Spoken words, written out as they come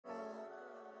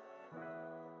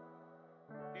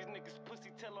niggas pussy,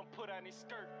 tell them put on his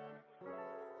skirt.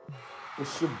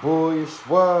 It's your boy,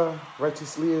 I.S.H.O.I.S.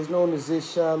 Righteously is known as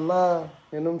I.S.H.O.I.S.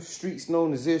 In them streets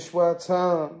known as I.S.H.O.I.S.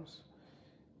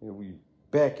 And we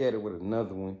back at it with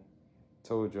another one.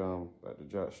 Told y'all I'm about to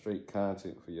drop straight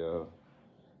content for y'all.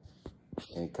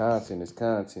 And content is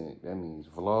content. That means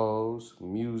vlogs,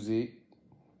 music,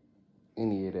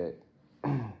 any of that.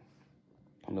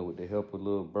 You know, with the help of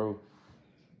little bro,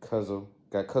 Cuzzo.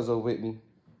 Got Cuzzo with me.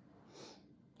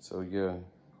 So yeah,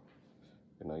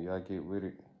 you know, y'all get with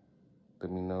it.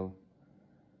 Let me know.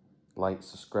 Like,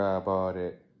 subscribe, all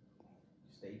that.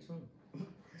 Stay tuned.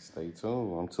 Stay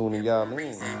tuned. I'm tuning y'all in.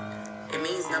 It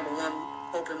means number one,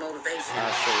 hope and motivation.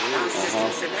 I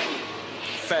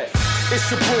Fact. It's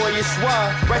your boy,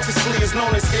 I.S.H.O.I.S. Righteously is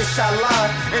known as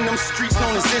I.S.H.O.I.S. In them streets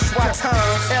known as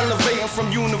I.S.H.O.I.S. Elevating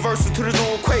from universal to the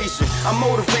new equation. I'm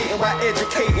motivating by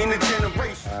educating the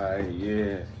generation. Alright,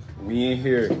 yeah. We in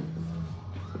here.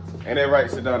 Ain't that right,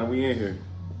 Sedona? We in here.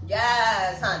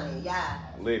 Yes, honey, yes.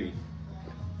 Liddy.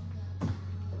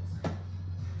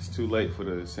 It's too late for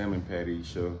the salmon patty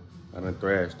show. I done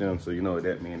thrashed them, so you know what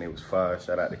that mean. They was fire.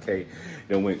 Shout out to Kate.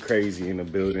 They went crazy in the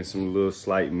building. Some little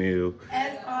slight meal.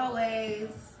 As always.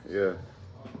 Yeah.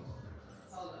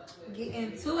 Get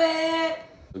into it.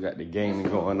 We got the gaming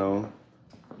going on.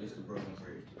 This the broken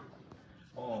bridge.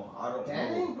 Oh, I don't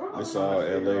Dang, know. bro. It's all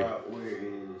LA. Where it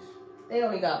is. They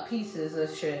only got pieces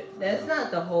of shit. That's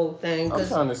not the whole thing. I'm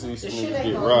trying to see the some shit niggas ain't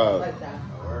get gonna robbed. look like that.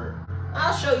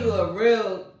 I'll show you a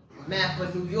real map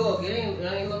of New York. It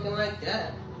ain't looking like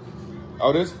that.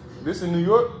 Oh, this in New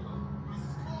York?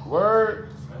 Word?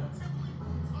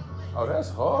 Oh,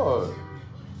 that's hard.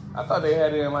 I thought they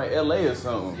had it in like LA or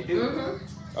something. They do. Mm-hmm.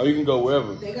 Oh, you can go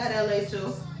wherever. They got LA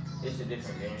too. It's a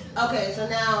different game. Okay, so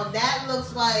now that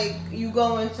looks like you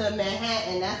go into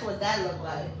Manhattan. That's what that look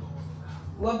like.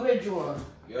 What bridge you on?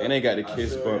 Yep. And they got the I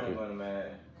kiss sure bumper. am gonna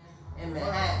mad. In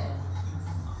Manhattan.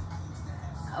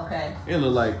 Okay. It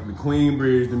look like the Queen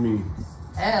Bridge to me.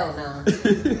 Hell no.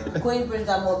 Queensbridge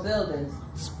got more buildings.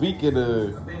 Speaking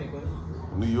of I've been in Queens.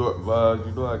 New York vibes,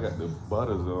 you know I got the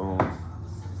butters on.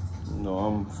 You know,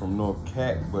 I'm from North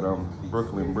Cat, but I'm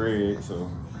Brooklyn bred,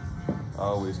 so I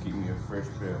always keep me a fresh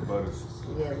pair of butters.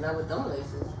 Yeah, not with them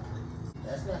laces.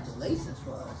 That's not the laces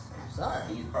for us. I'm sorry.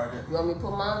 These projects. You want me to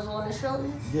put mine on and show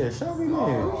you? Yeah, show me,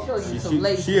 man. Let me show you some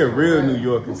laces. She a real for New real.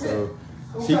 Yorker, so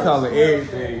she show you calling some real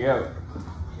everything out.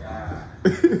 Yeah.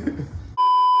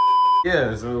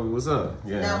 Yeah, so what's up?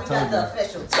 Yeah, Now I we told got the you.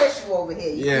 official tissue over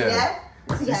here. You Yeah. see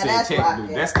that? See You how said that's check rocking?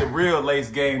 the- that's the real lace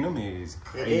game. Them is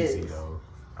crazy, is. though.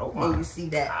 Oh And my. you see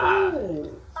that? God.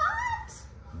 Ooh, what?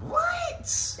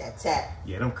 What? That tap.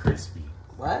 Yeah, them crispy.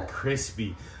 What?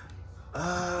 Crispy.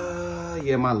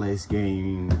 Yeah, my lace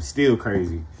game still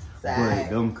crazy. Side.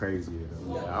 But them crazier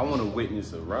though. Yeah, I want to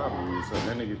witness a robbery or something.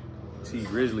 That nigga T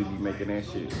Grizzly be making that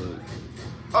shit look.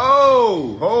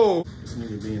 Oh! This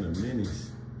nigga being a menace.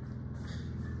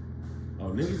 Oh,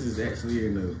 niggas is actually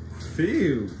in the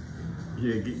field.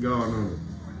 Yeah, get going on.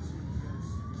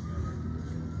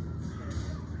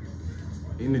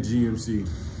 In the GMC.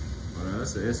 Oh,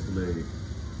 that's an Escalade.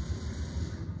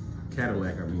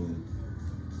 Cadillac, I mean.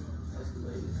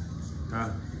 Huh?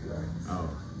 Oh.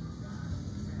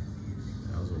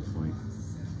 That was on point.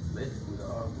 Basically the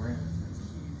all brand.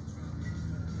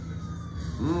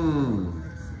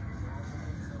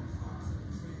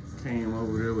 Came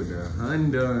over there with the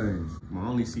Hyundai. I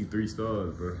only see 3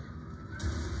 stars, bro.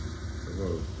 So,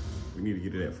 whoa, we need to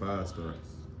get to that 5 star. Got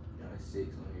a 6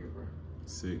 on here, bro.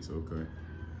 6, okay.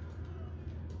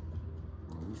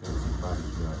 Well, we trying to see body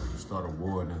drop. Start a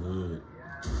war in the hood.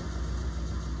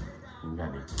 We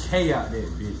got the K out that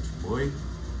bitch, boy.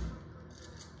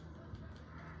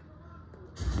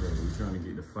 Yeah, we trying to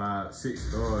get the 5, 6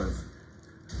 stars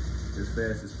as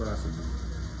fast as possible.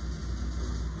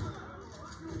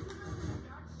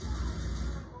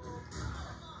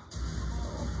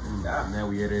 Now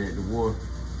we at it at the war.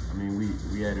 I mean,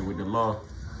 we at it with the law.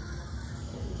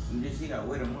 You just see that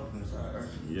weight a month inside, right?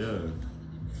 Yeah.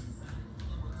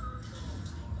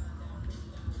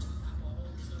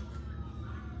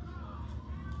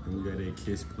 And we got that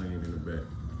Kiss playing in the back.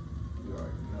 You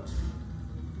already know.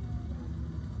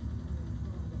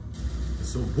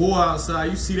 It's a boy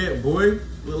outside. You see that, boy?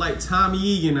 Look like Tommy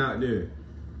Egan out there.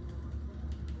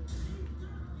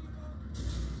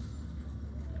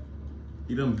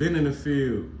 He done been in the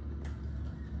field.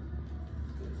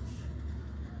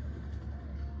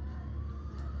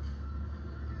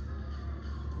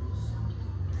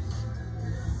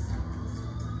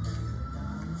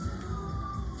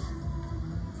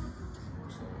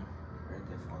 Right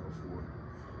there, 504.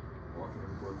 Walking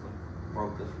in Brooklyn.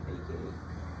 Broken, aka.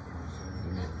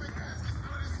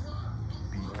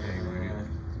 BK with it.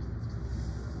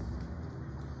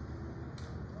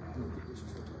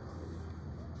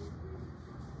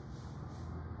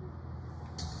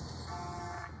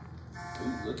 Who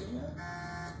you looking at?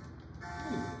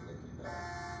 Who you looking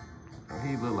at?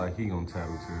 He look like he gonna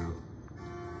tattletale.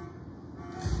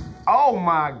 Oh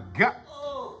my God.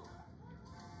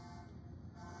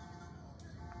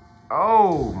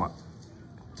 Oh my.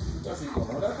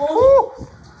 Woo.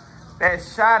 That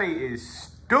shotty is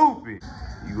stupid.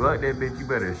 You up that bitch, you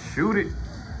better shoot it.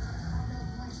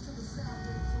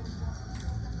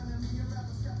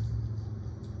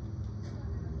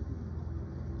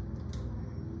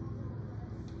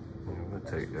 Yeah, we'll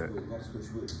take that.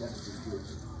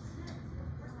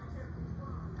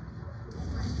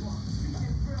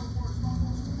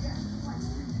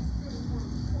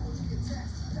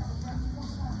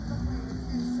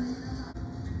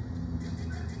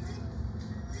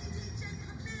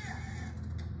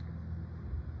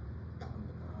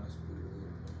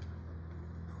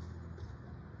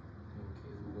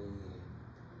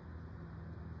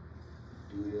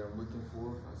 Dude that I'm looking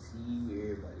for, if I see you,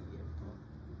 everybody get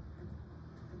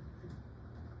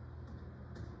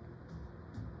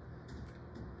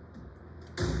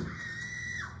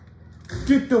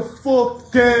Get the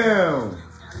fuck down!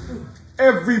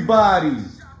 Everybody!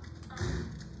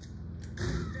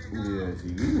 Yeah,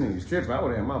 see, these niggas tripping. I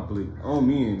would've had my blick on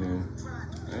me in there.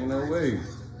 Ain't no way.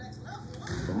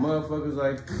 For motherfuckers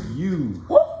like you.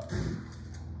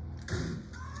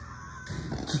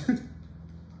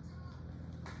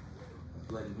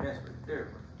 bloody mess right there,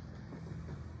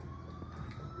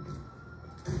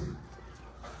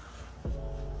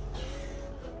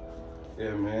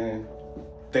 Yeah, man.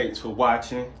 Thanks for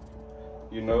watching.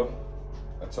 You know,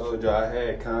 I told y'all I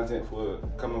had content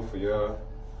coming for y'all.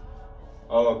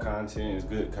 All content is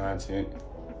good content.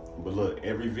 But look,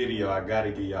 every video I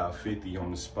gotta get y'all 50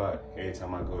 on the spot every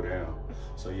time I go down.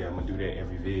 So yeah, I'm gonna do that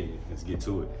every video. Let's get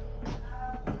to it.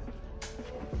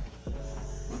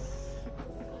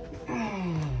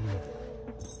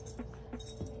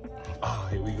 Oh,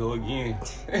 here we go again.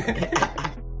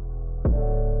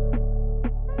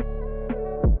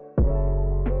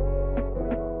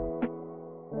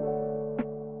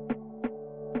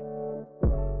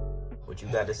 What you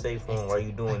got to say for him while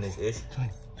you doing this, Ish?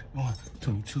 21,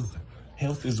 22.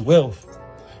 Health is wealth.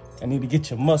 I need to get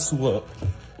your muscle up.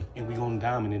 And we gonna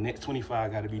diamond. The next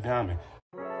 25 gotta be diamond.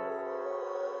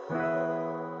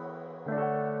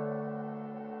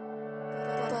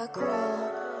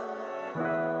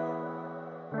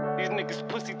 These niggas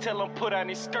pussy, tell him put on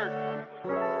his skirt.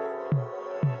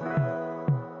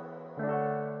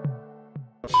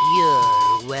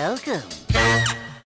 You're welcome.